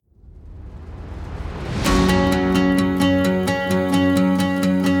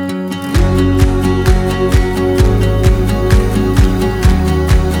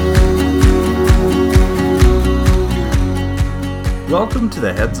to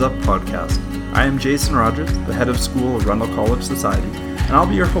the Heads Up podcast. I am Jason Rogers, the head of school of Rundle College Society, and I'll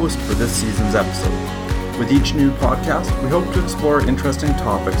be your host for this season's episode. With each new podcast, we hope to explore interesting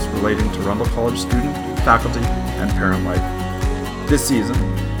topics relating to Rundle College student, faculty, and parent life. This season,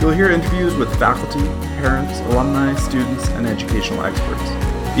 you'll hear interviews with faculty, parents, alumni, students, and educational experts.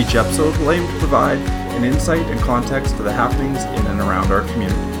 Each episode will aim to provide an insight and context to the happenings in and around our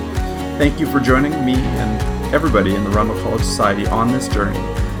community. Thank you for joining me and everybody in the Rundle College Society on this journey,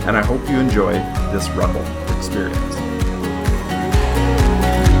 and I hope you enjoy this Rundle experience.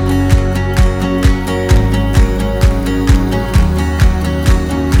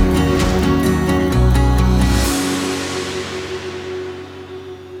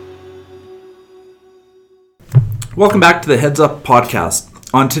 Welcome back to the Heads Up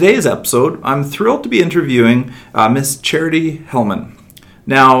podcast. On today's episode, I'm thrilled to be interviewing Miss Charity Helman.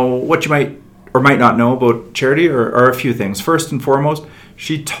 Now, what you might or might not know about Charity are a few things. First and foremost,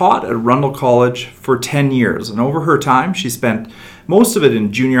 she taught at Rundle College for 10 years, and over her time, she spent most of it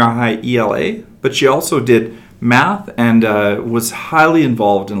in junior high ELA, but she also did math and was highly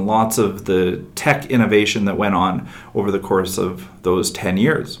involved in lots of the tech innovation that went on over the course of those 10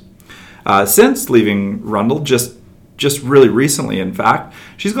 years. Since leaving Rundle, just really recently, in fact,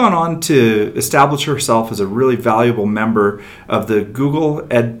 she's gone on to establish herself as a really valuable member of the Google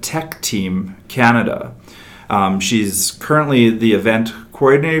EdTech Team Canada. She's currently the event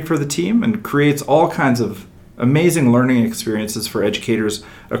coordinator for the team and creates all kinds of amazing learning experiences for educators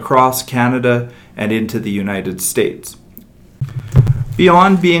across Canada and into the United States.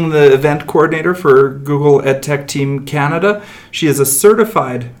 Beyond being the event coordinator for Google EdTech Team Canada, she is a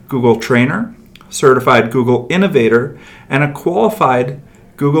certified Google trainer, certified Google innovator, and a qualified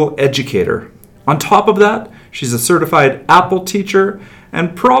Google educator. On top of that, she's a certified Apple teacher,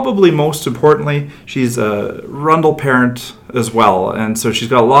 and probably most importantly, she's a Rundle parent as well. And so she's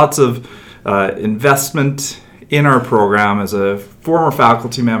got lots of investment in our program as a former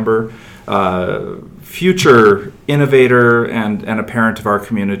faculty member, future innovator, and a parent of our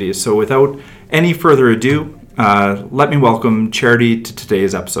community. So without any further ado, let me welcome Charity to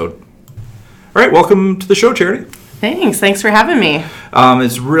today's episode. All right, welcome to the show, Charity. Thanks for having me.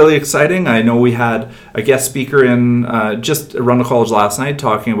 It's really exciting. I know we had a guest speaker in just at Rundle College last night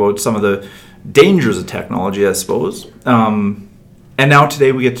talking about some of the dangers of technology, I suppose. And now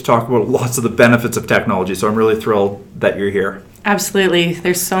today we get to talk about lots of the benefits of technology, so I'm really thrilled that you're here. Absolutely.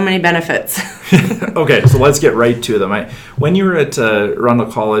 There's so many benefits. Okay, so let's get right to them. When you were at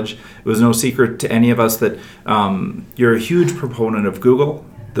Rundle College, it was no secret to any of us that you're a huge proponent of Google.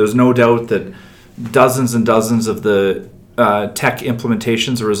 There's no doubt that dozens and dozens of the tech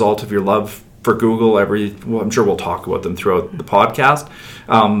implementations are a result of your love for Google. I'm sure we'll talk about them throughout the podcast.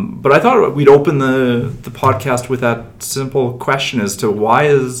 But I thought we'd open the podcast with that simple question as to why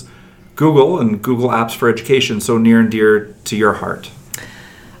is Google and Google Apps for Education so near and dear to your heart?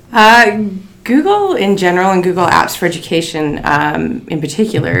 Google in general and Google Apps for Education in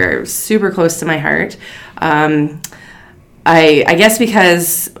particular are super close to my heart. I guess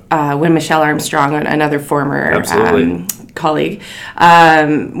because when Michelle Armstrong, another former colleague,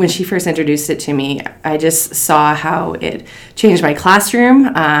 when she first introduced it to me, I just saw how it changed my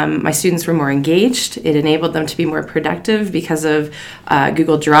classroom. My students were more engaged. It enabled them to be more productive because of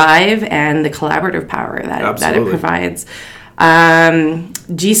Google Drive and the collaborative power that it provides.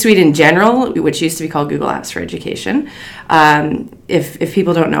 G Suite in general, which used to be called Google Apps for Education, if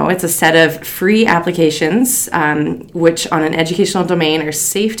people don't know, it's a set of free applications which on an educational domain are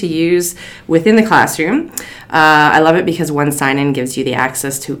safe to use within the classroom. I love it because one sign-in gives you the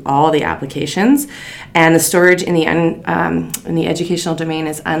access to all the applications, and the storage in the educational domain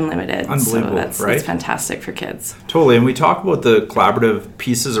is unlimited. Unbelievable, so that's fantastic for kids. Totally, and we talk about the collaborative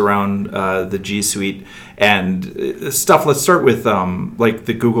pieces around the G Suite and stuff. Let's start with like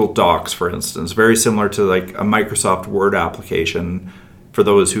the Google Docs, for instance, very similar to like a Microsoft Word application for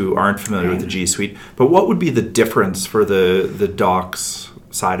those who aren't familiar with the G Suite. But what would be the difference for the Docs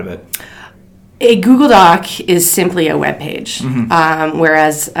side of it? A Google Doc is simply a web page,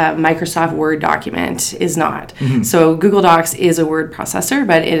 whereas a Microsoft Word document is not. So Google Docs is a word processor,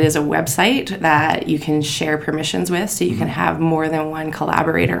 but it is a website that you can share permissions with, so you can have more than one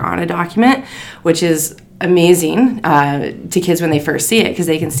collaborator on a document, which is amazing to kids when they first see it, because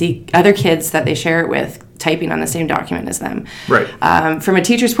they can see other kids that they share it with typing on the same document as them. Right. From a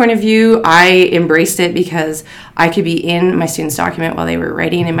teacher's point of view, I embraced it because I could be in my students' document while they were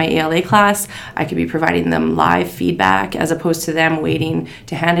writing in my ELA class. I could be providing them live feedback as opposed to them waiting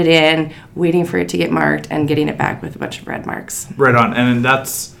to hand it in, waiting for it to get marked, and getting it back with a bunch of red marks. Right on. And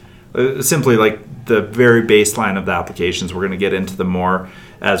that's simply like the very baseline of the applications. We're going to get into them more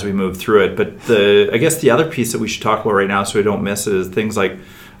as we move through it. But I guess the other piece that we should talk about right now so we don't miss it is things like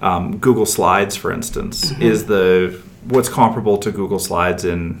Google Slides, for instance, is what's comparable to Google Slides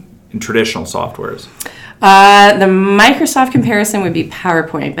in traditional softwares. The Microsoft comparison would be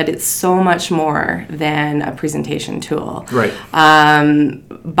PowerPoint, but it's so much more than a presentation tool. Right.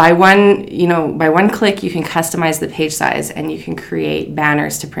 By one click, you can customize the page size, and you can create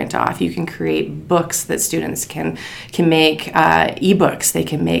banners to print off. You can create books that students can make ebooks. They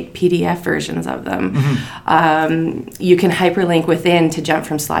can make PDF versions of them. You can hyperlink within to jump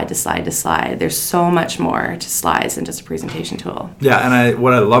from slide to slide to slide. There's so much more to slides than just a presentation tool. Yeah, and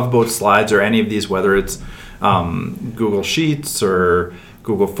what I love about slides or any of these, whether it's Google Sheets or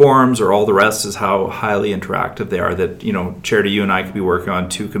Google Forms or all the rest, is how highly interactive they are. That, Charity, you and I could be working on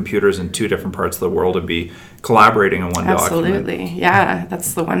two computers in two different parts of the world and be collaborating on one document. Absolutely, yeah,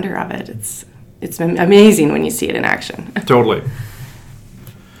 that's the wonder of it. It's amazing when you see it in action. Totally.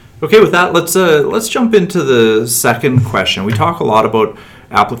 Okay, with that, let's jump into the second question. We talk a lot about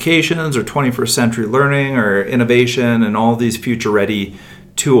applications or 21st century learning or innovation and all these future-ready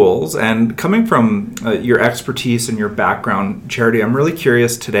tools. And coming from your expertise and your background, Charity, I'm really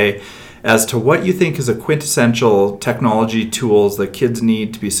curious today as to what you think is a quintessential technology tools that kids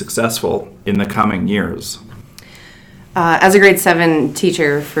need to be successful in the coming years. As a grade 7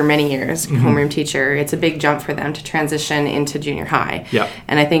 teacher for many years, homeroom teacher, it's a big jump for them to transition into junior high. Yeah.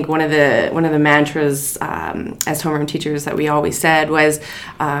 And I think one of the mantras as homeroom teachers that we always said was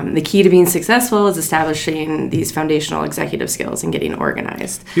the key to being successful is establishing these foundational executive skills and getting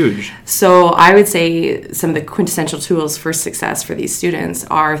organized. Huge. So I would say some of the quintessential tools for success for these students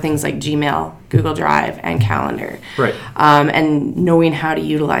are things like Gmail, Google Drive, and Calendar. Right. And knowing how to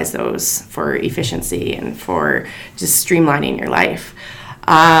utilize those for efficiency and for just streamlining your life.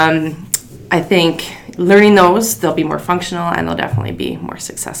 I think learning those, they'll be more functional and they'll definitely be more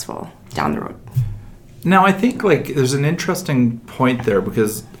successful down the road. Now, I think there's an interesting point there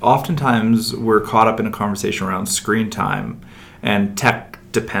because oftentimes we're caught up in a conversation around screen time and tech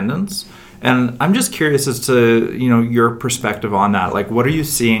dependence. And I'm just curious as to, your perspective on that. Like, what are you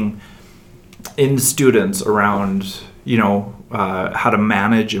seeing in students around, how to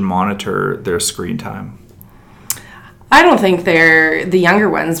manage and monitor their screen time? I don't think the younger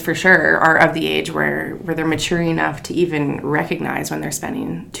ones for sure are of the age where they're mature enough to even recognize when they're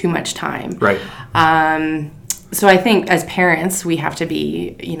spending too much time. Right. So I think as parents, we have to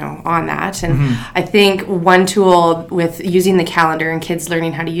be, on that. And I think one tool with using the calendar and kids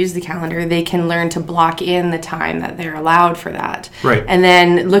learning how to use the calendar, they can learn to block in the time that they're allowed for that. Right. And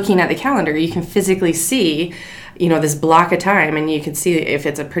then looking at the calendar, you can physically see, this block of time, and you can see if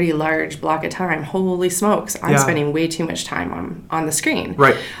it's a pretty large block of time, holy smokes, I'm spending way too much time on the screen.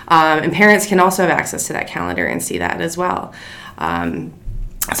 Right. And parents can also have access to that calendar and see that as well.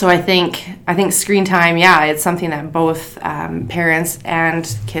 So I think screen time, it's something that both parents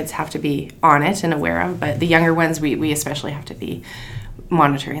and kids have to be on it and aware of, but the younger ones, we especially have to be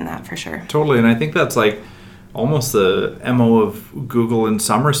monitoring that for sure. Totally, and I think that's almost the MO of Google in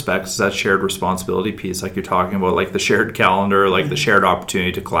some respects, that shared responsibility piece, like you're talking about, the shared calendar, the shared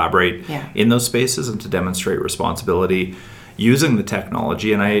opportunity to collaborate in those spaces and to demonstrate responsibility using the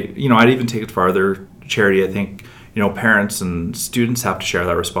technology. And I'd even take it farther, Charity. I think, parents and students have to share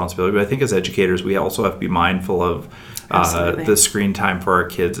that responsibility. But I think as educators, we also have to be mindful of the screen time for our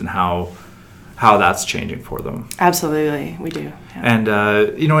kids and how that's changing for them. Absolutely, we do. Yeah. And,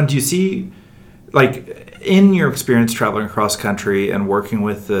 and do you see, in your experience traveling across country and working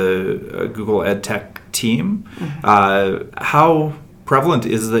with the Google EdTech team, how prevalent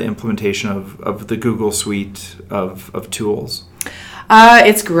is the implementation of the Google suite of tools?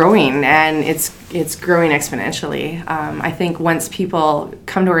 It's growing, and it's growing exponentially. I think once people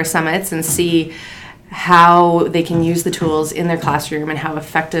come to our summits and see how they can use the tools in their classroom and how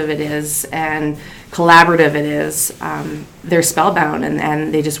effective it is and collaborative it is, they're spellbound,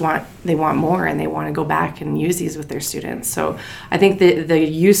 and they want more, and they want to go back and use these with their students. So I think the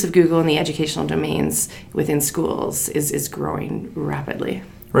use of Google in the educational domains within schools is growing rapidly.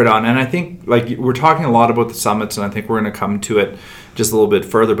 Right on. And I think we're talking a lot about the summits, and I think we're going to come to it just a little bit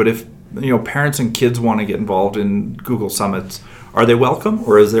further. But if parents and kids want to get involved in Google summits, are they welcome,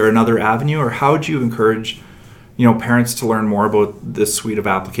 or is there another avenue, or how would you encourage parents to learn more about this suite of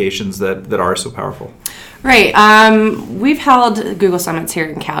applications that are so powerful? Right. We've held Google Summits here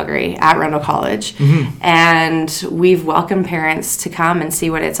in Calgary at Rundle College, and we've welcomed parents to come and see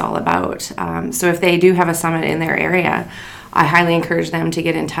what it's all about. So if they do have a summit in their area, I highly encourage them to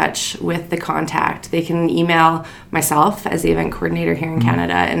get in touch with the contact. They can email myself as the event coordinator here in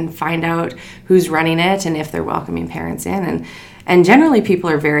Canada and find out who's running it and if they're welcoming parents in. And generally, people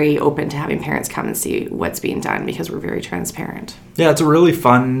are very open to having parents come and see what's being done because we're very transparent. Yeah, it's a really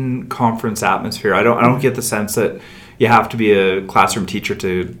fun conference atmosphere. I don't get the sense that you have to be a classroom teacher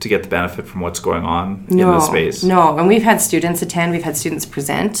to get the benefit from what's going on in the space. No, and we've had students attend. We've had students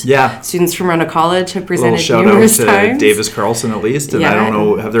present. Yeah. Students from Rundle College have presented A numerous little shout out times. to Davis Carlson at least. And yeah. I don't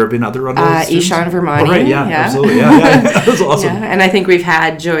know, have there been other Rundle students? Ishan Vermani. Oh, right, yeah, absolutely. Yeah, that was awesome. Yeah. And I think we've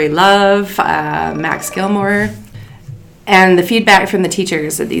had Joey Love, Max Gilmore. And the feedback from the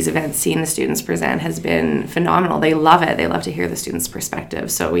teachers at these events, seeing the students present, has been phenomenal. They love it. They love to hear the students'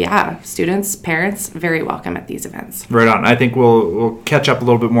 perspective. So yeah, students, parents, very welcome at these events. Right on. I think we'll catch up a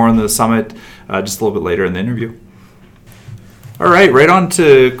little bit more on the summit just a little bit later in the interview. All right on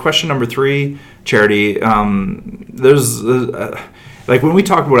to question number 3, Charity. There's like when we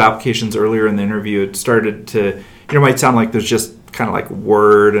talked about applications earlier in the interview, it started to, it might sound like there's just kind of like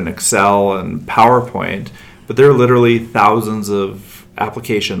Word and Excel and PowerPoint, but there are literally thousands of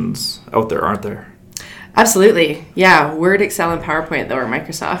applications out there, aren't there? Absolutely. Yeah. Word, Excel, and PowerPoint, though, are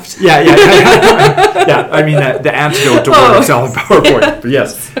Microsoft. Yeah. Yeah, I mean, the antidote to Word, Excel, and PowerPoint. Yeah. But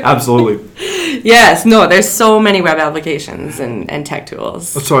yes, absolutely. Yes. No, there's so many web applications and tech tools.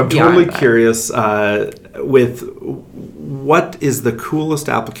 So I'm totally curious with what is the coolest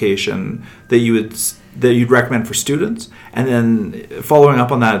application that you'd recommend for students, and then following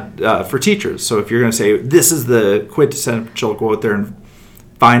up on that for teachers. So if you're going to say this is the quintessential go out there and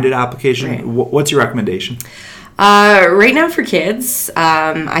find it application, right. What's your recommendation? Right now for kids,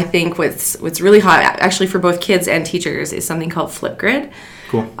 I think what's really hot actually for both kids and teachers is something called Flipgrid.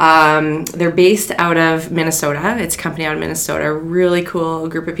 Cool. They're based out of Minnesota. It's a company out of Minnesota. Really cool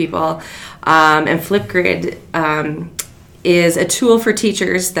group of people. And Flipgrid is a tool for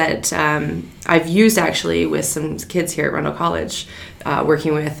teachers that I've used actually with some kids here at Rundle College,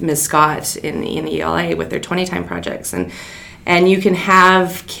 working with Ms. Scott in the ELA with their 20 time projects. And you can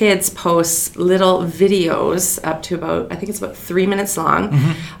have kids post little videos up to about 3 minutes long.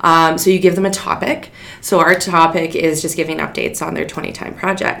 Mm-hmm. So you give them a topic. So our topic is just giving updates on their 20 time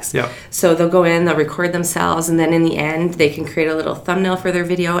projects. Yep. So they'll go in, they'll record themselves, and then in the end, they can create a little thumbnail for their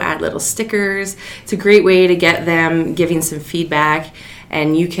video, add little stickers. It's a great way to get them giving some feedback.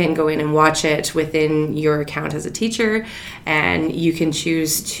 And you can go in and watch it within your account as a teacher, and you can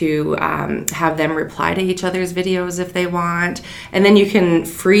choose to have them reply to each other's videos if they want. And then you can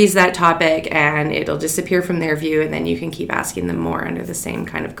freeze that topic and it'll disappear from their view, and then you can keep asking them more under the same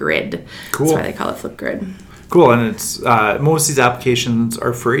kind of grid. Cool. That's why they call it Flipgrid. Cool, and it's most of these applications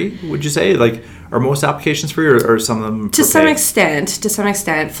are free, would you say? Like, are most applications free, or some of them to some extent?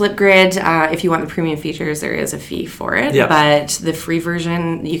 Flipgrid, if you want the premium features, there is a fee for it. Yep. But the free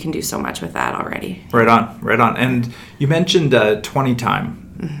version, you can do so much with that already. Right on. And you mentioned 20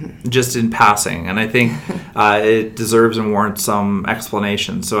 time, mm-hmm. just in passing, and I think it deserves and warrants some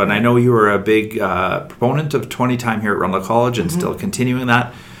explanation. So, and I know you were a big proponent of 20 time here at Rundle College, and mm-hmm. still continuing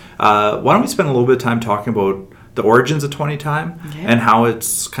that. Why don't we spend a little bit of time talking about the origins of 20 time and how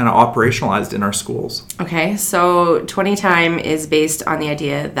it's kind of operationalized in our schools? Okay, so 20 time is based on the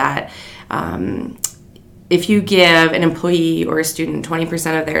idea that if you give an employee or a student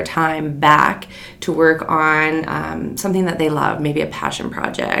 20% of their time back to work on something that they love, maybe a passion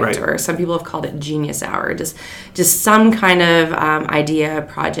project, right. or some people have called it genius hour, just some kind of idea,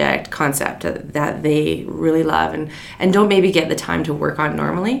 project, concept that they really love and don't maybe get the time to work on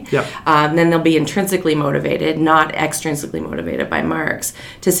normally, yep. Then they'll be intrinsically motivated, not extrinsically motivated by marks,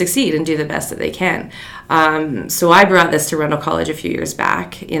 to succeed and do the best that they can. So I brought this to Rundle College a few years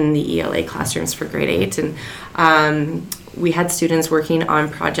back in the ELA classrooms for grade 8, and we had students working on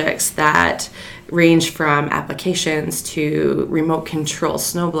projects that range from applications to remote control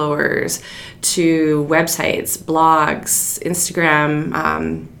snowblowers to websites, blogs,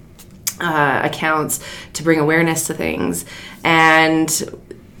 Instagram accounts to bring awareness to things. And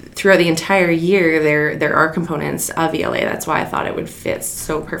throughout the entire year, there are components of ELA. That's why I thought it would fit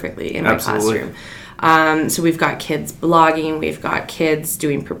so perfectly in my classroom. So we've got kids blogging, we've got kids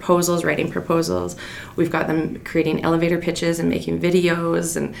doing proposals, writing proposals, we've got them creating elevator pitches and making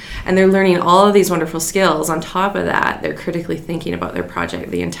videos, and they're learning all of these wonderful skills. On top of that, they're critically thinking about their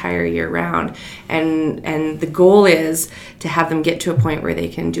project the entire year round, and the goal is to have them get to a point where they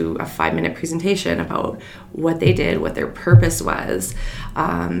can do a 5-minute presentation about what they did, what their purpose was,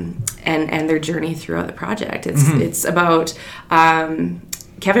 and their journey throughout the project. It's about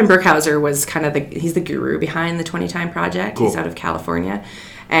Kevin Burkhauser was kind of he's the guru behind the 20 time project. Cool. He's out of California.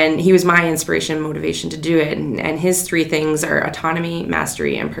 And he was my inspiration and motivation to do it. And his 3 things are autonomy,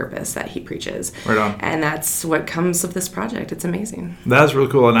 mastery, and purpose that he preaches. Right on. And that's what comes of this project. It's amazing. That's really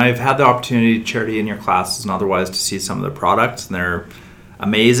cool. And I've had the opportunity, Charity, in your classes and otherwise, to see some of the products, and they're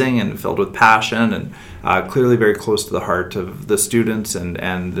amazing and filled with passion, and clearly very close to the heart of the students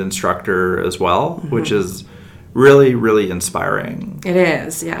and the instructor as well, which is really, really inspiring. It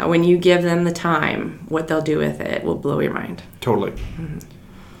is, yeah. When you give them the time, what they'll do with it will blow your mind. Totally.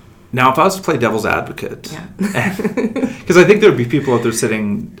 Now, if I was to play devil's advocate, because I think there would be people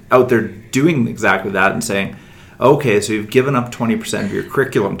sitting out there doing exactly that and saying, okay, so you've given up 20% of your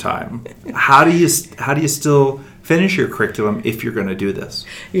curriculum time. How do you still finish your curriculum if you're going to do this?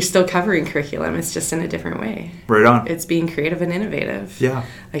 You're still covering curriculum. It's just in a different way. Right on. It's being creative and innovative. Yeah.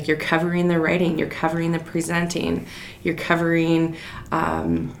 Like you're covering the writing, you're covering the presenting, you're covering,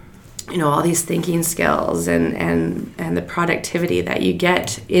 all these thinking skills and the productivity that you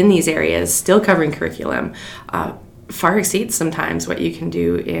get in these areas, still covering curriculum, far exceeds sometimes what you can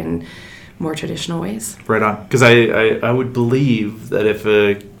do in more traditional ways. Right on. Because I would believe that if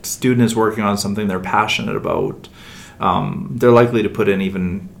a student is working on something they're passionate about, they're likely to put in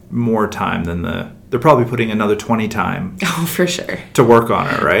even more time than they're probably putting another 20 time. Oh, for sure. To work on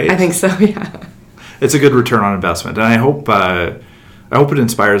it, right? I think so, yeah. It's a good return on investment. And I hope it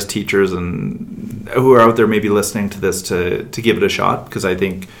inspires teachers and who are out there maybe listening to this to give it a shot, because I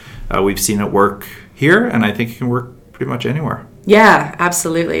think we've seen it work here, and I think it can work pretty much anywhere. Yeah,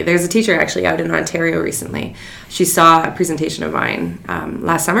 absolutely. There's a teacher actually out in Ontario recently. She saw a presentation of mine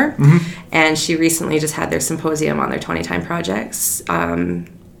last summer, and she recently just had their symposium on their 20-time projects. And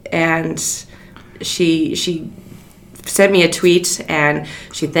she sent me a tweet, and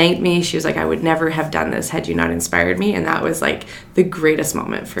she thanked me. She was like, I would never have done this had you not inspired me. And that was like the greatest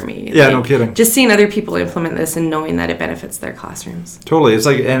moment for me. Yeah, no kidding. Just seeing other people implement this and knowing that it benefits their classrooms. Totally. It's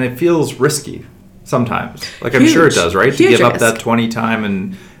like, and it feels risky sometimes. Like, I'm Huge. sure it does, right? To Huge give up risk. that 20 time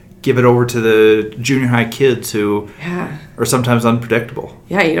and give it over to the junior high kids who are sometimes unpredictable.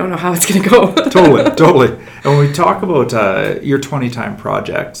 Yeah, you don't know how it's going to go. Totally. And when we talk about your 20 time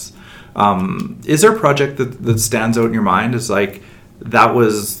projects, is there a project that stands out in your mind as like, that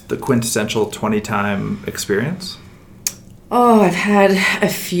was the quintessential 20 time experience? Oh, I've had a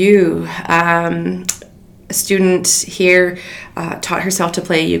few. A student here taught herself to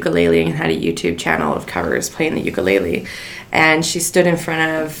play ukulele and had a YouTube channel of covers playing the ukulele. And she stood in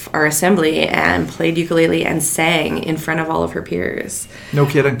front of our assembly and played ukulele and sang in front of all of her peers. No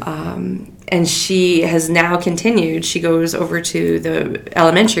kidding. And she has now continued. She goes over to the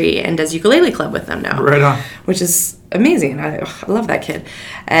elementary and does ukulele club with them now. Right on. Which is amazing. I love that kid.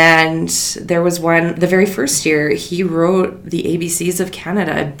 And there was one, the very first year, he wrote the ABCs of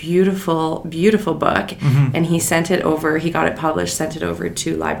Canada, a beautiful, beautiful book. And he sent it over, he got it published, sent it over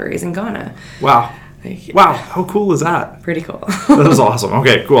to libraries in Ghana. Wow. Wow, how cool is that? Pretty cool. That is awesome.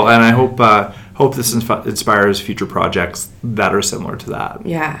 Okay, cool. And I hope this inspires future projects that are similar to that.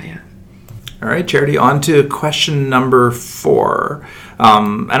 Yeah. All right, Charity, on to question number 4.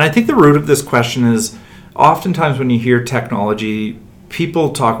 And I think the root of this question is, oftentimes when you hear technology,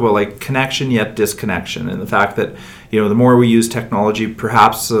 people talk about like connection yet disconnection, and the fact that, the more we use technology,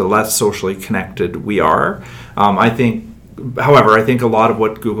 perhaps the less socially connected we are. However, I think a lot of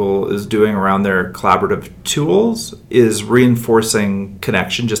what Google is doing around their collaborative tools is reinforcing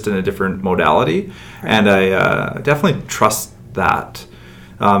connection, just in a different modality. And I definitely trust that.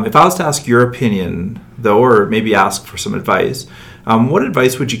 If I was to ask your opinion, though, or maybe ask for some advice, what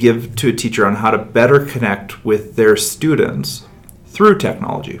advice would you give to a teacher on how to better connect with their students through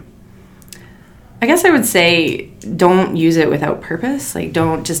technology? I guess I would say don't use it without purpose. Like,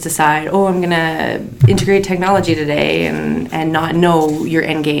 don't just decide, I'm going to integrate technology today and not know your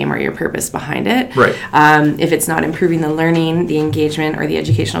end game or your purpose behind it. Right. If it's not improving the learning, the engagement, or the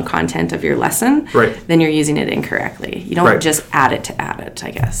educational content of your lesson, then you're using it incorrectly. You don't just add it to add it,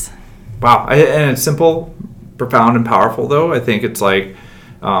 I guess. Wow. And it's simple, profound, and powerful, though. I think it's like,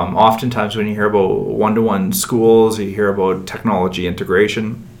 oftentimes when you hear about one-to-one schools, you hear about technology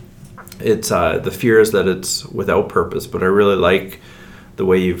integration, it's the fear is that it's without purpose, but I really like the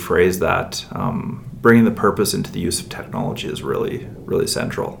way you phrase that. Bringing the purpose into the use of technology is really, really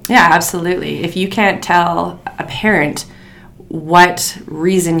central. Yeah, absolutely. If you can't tell a parent what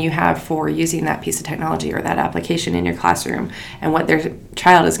reason you have for using that piece of technology or that application in your classroom and what their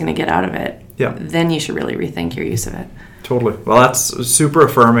child is going to get out of it, then you should really rethink your use of it. Totally. Well, that's super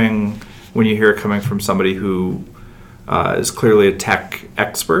affirming when you hear it coming from somebody who is clearly a tech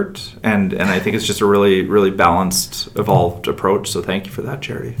expert, and I think it's just a really, really balanced, evolved approach. So thank you for that,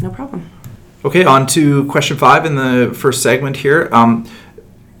 Charity. No problem. Okay, on to question 5 in the first segment here.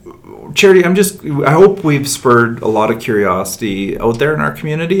 So, Charity, I hope we've spurred a lot of curiosity out there in our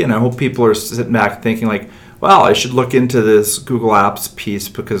community, and I hope people are sitting back thinking like, wow, I should look into this Google Apps piece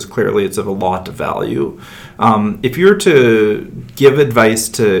because clearly it's of a lot of value. If you were to give advice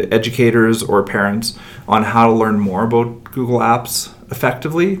to educators or parents on how to learn more about Google Apps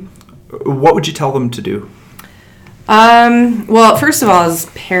effectively, what would you tell them to do? Well, first of all, as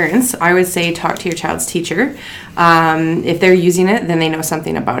parents, I would say talk to your child's teacher. If they're using it, then they know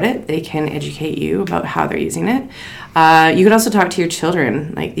something about it. They can educate you about how they're using it. You could also talk to your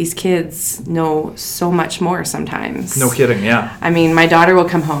children. Like, these kids know so much more sometimes. No kidding, yeah. I mean, my daughter will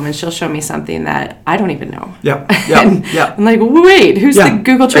come home and she'll show me something that I don't even know. Yeah. I'm like, wait, who's the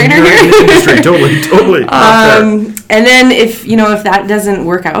Google trainer here? Industry, totally. And then if that doesn't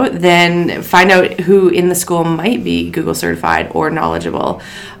work out, then find out who in the school might be Google certified or knowledgeable.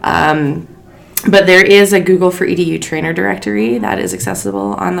 But there is a Google for EDU trainer directory that is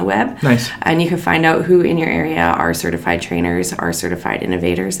accessible on the web. Nice. And you can find out who in your area are certified trainers, are certified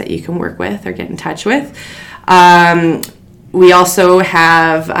innovators that you can work with or get in touch with. We also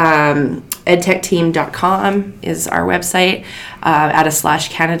have edtechteam.com is our website. Add a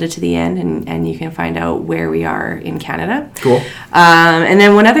 /Canada to the end, and you can find out where we are in Canada. Cool. And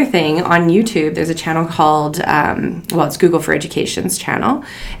then one other thing, on YouTube, there's a channel called, it's Google for Education's channel.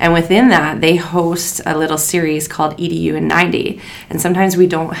 And within that, they host a little series called EDU in 90. And sometimes we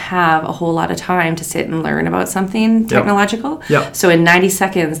don't have a whole lot of time to sit and learn about something technological. Yep. So in 90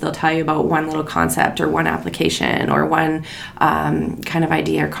 seconds, they'll tell you about one little concept or one application or one kind of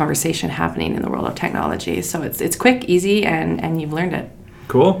idea or conversation happening in the world of technology. So it's quick, easy, and you've learned it.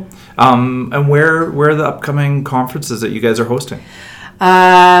 Cool. And where are the upcoming conferences that you guys are hosting?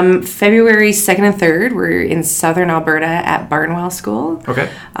 February 2nd and 3rd, we're in southern Alberta at Barnwell School. Okay.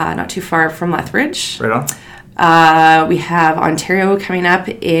 Not too far from Lethbridge. Right on. We have Ontario coming up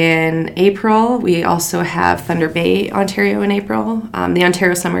in April. We also have Thunder Bay, Ontario in April. The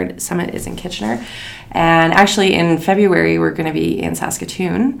Ontario Summit is in Kitchener. And actually in February, we're going to be in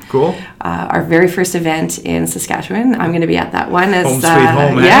Saskatoon. Cool. Our very first event in Saskatchewan. I'm going to be at that one. Home sweet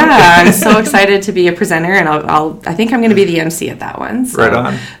home, man. Yeah, I'm so excited to be a presenter, and I think I'm going to be the MC at that one. So, right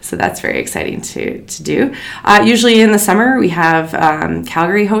on. So that's very exciting to do. Usually in the summer, we have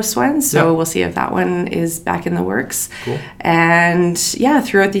Calgary hosts one, so we'll see if that one is back in the works. Cool. And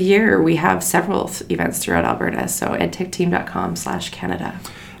throughout the year, we have several events throughout Alberta, so edtechteam.com/Canada.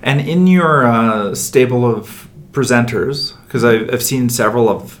 And in your stable of presenters, because I've seen several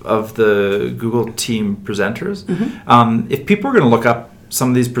of the Google team presenters, if people are going to look up some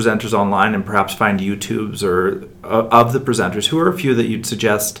of these presenters online and perhaps find YouTubes or of the presenters, who are a few that you'd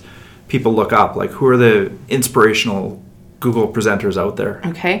suggest people look up? Like, who are the inspirational Google presenters out there?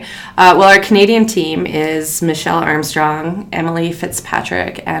 Okay. Well, our Canadian team is Michelle Armstrong, Emily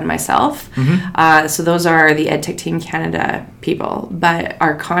Fitzpatrick, and myself. So those are the EdTech Team Canada people. But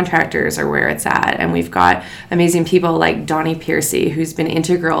our contractors are where it's at. And we've got amazing people like Donnie Piercy, who's been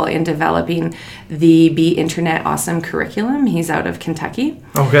integral in developing the Be Internet Awesome curriculum. He's out of Kentucky.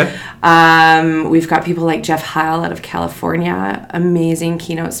 Okay. We've got people like Jeff Heil out of California, amazing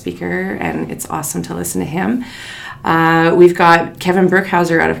keynote speaker, and it's awesome to listen to him. We've got Kevin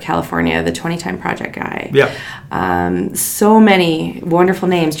Burkhauser out of California, the 20 Time Project guy. Yeah. So many wonderful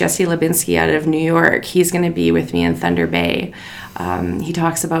names. Jesse Lubinsky out of New York. He's going to be with me in Thunder Bay. He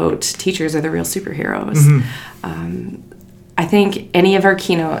talks about teachers are the real superheroes. I think any of our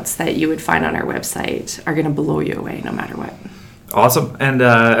keynotes that you would find on our website are going to blow you away no matter what. Awesome. And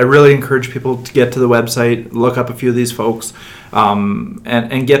I really encourage people to get to the website, look up a few of these folks,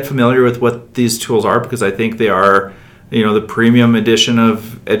 and get familiar with what these tools are, because I think they are, the premium edition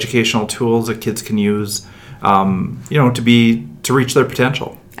of educational tools that kids can use, to reach their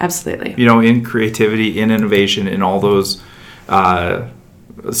potential. Absolutely. In creativity, in innovation, in all those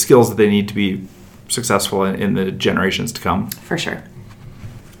skills that they need to be successful in the generations to come. For sure.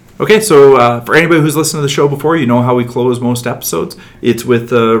 Okay, so for anybody who's listened to the show before, you know how we close most episodes. It's with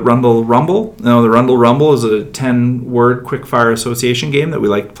the Rundle Rumble. Now, the Rundle Rumble is a 10-word quick-fire association game that we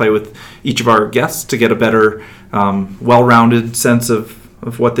like to play with each of our guests to get a better, well-rounded sense of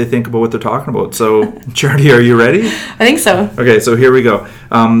what they think about what they're talking about. So, Charity, are you ready? I think so. Okay, so here we go.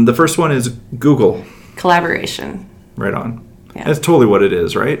 The first one is Google. Collaboration. Right on. Yeah. That's totally what it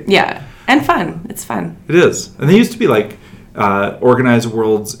is, right? Yeah, and fun. It's fun. It is. And they used to be like, organize the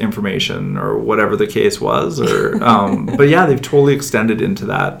world's information or whatever the case was, or but yeah, they've totally extended into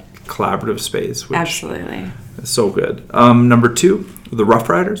that collaborative space, which absolutely is so good. Number 2, the Rough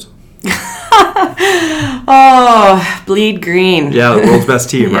Riders. Oh, bleed green. Yeah, the world's best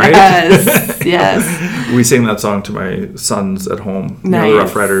team, right? Yes, yes. We sing that song to my sons at home. Nice. You know, the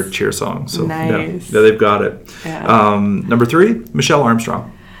Rough Rider cheer song. So nice. yeah, they've got it. Yeah. Number 3, Michelle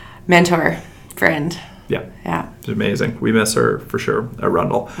Armstrong. Mentor, friend. Yeah. Yeah. It's amazing. We miss her for sure at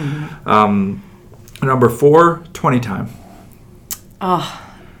Rundle. Mm-hmm. Number 4, 20 time. Oh,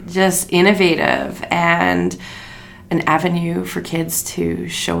 just innovative and an avenue for kids to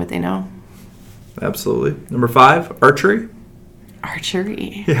show what they know. Absolutely. Number 5, archery.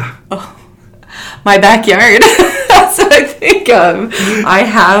 Archery. Yeah. Oh, my backyard. That's what I think of. I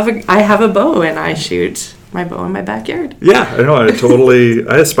have a bow and I shoot my bow in my backyard. Yeah, I know. I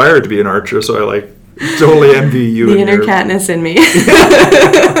aspire to be an archer, so I totally envy you. The inner Katniss in me.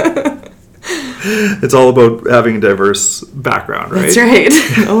 It's all about having a diverse background, right? That's right.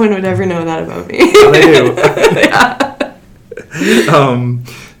 No one would ever know that about me. Yeah, they do.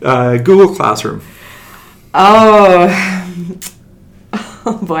 Yeah. Google Classroom. Oh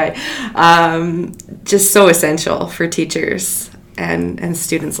boy. Just so essential for teachers and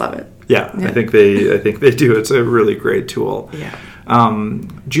students love it. Yeah, I think they do. It's a really great tool. Yeah.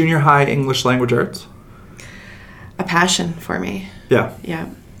 Junior high English language arts. A passion for me. Yeah. Yeah.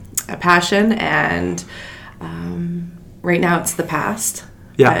 A passion, and right now it's the past.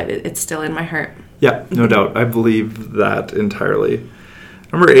 Yeah. But it's still in my heart. Yeah, no doubt. I believe that entirely.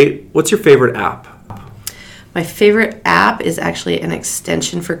 Number 8, what's your favorite app? My favorite app is actually an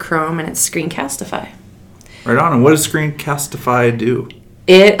extension for Chrome, and it's Screencastify. Right on. And what does Screencastify do?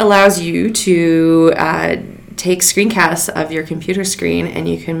 It allows you to take screencasts of your computer screen, and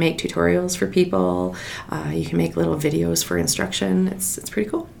you can make tutorials for people. You can make little videos for instruction. It's pretty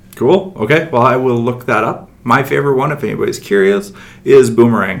cool. Cool. Okay. Well, I will look that up. My favorite one, if anybody's curious, is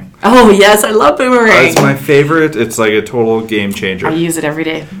Boomerang. Oh, yes. I love Boomerang. It's my favorite. It's like a total game changer. I use it every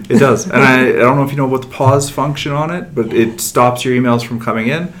day. It does. And I don't know if you know about the pause function on it, but it stops your emails from coming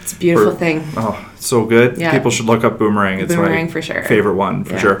in. It's a beautiful thing. Oh, it's so good. Yeah. People should look up Boomerang. It's Boomerang my for sure. favorite one,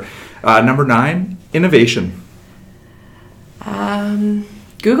 for sure. Number 9, innovation.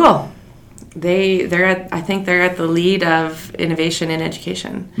 Google. I think they're at the lead of innovation in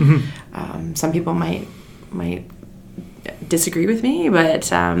education. Mm-hmm. Some people might disagree with me, but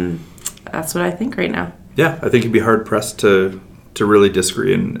that's what I think right now. Yeah, I think you'd be hard pressed to really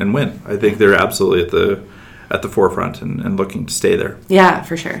disagree and win. I think they're absolutely at the forefront and looking to stay there. Yeah,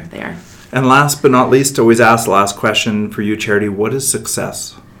 for sure they are. And last but not least, always ask the last question for you, Charity. What is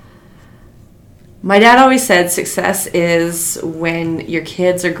success? My dad always said success is when your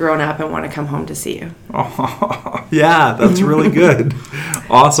kids are grown up and want to come home to see you. Oh, yeah, that's really good.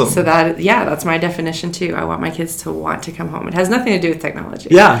 Awesome. So that's my definition too. I want my kids to want to come home. It has nothing to do with technology.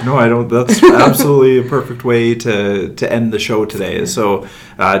 Yeah, no, I don't. That's absolutely a perfect way to end the show today. So,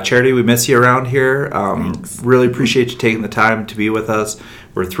 Charity, we miss you around here. Really appreciate you taking the time to be with us.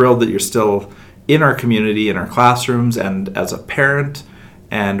 We're thrilled that you're still in our community, in our classrooms, and as a parent.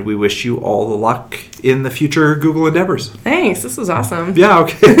 And we wish you all the luck in the future Google endeavors. Thanks. This was awesome. Yeah,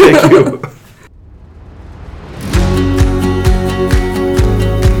 okay. Thank you.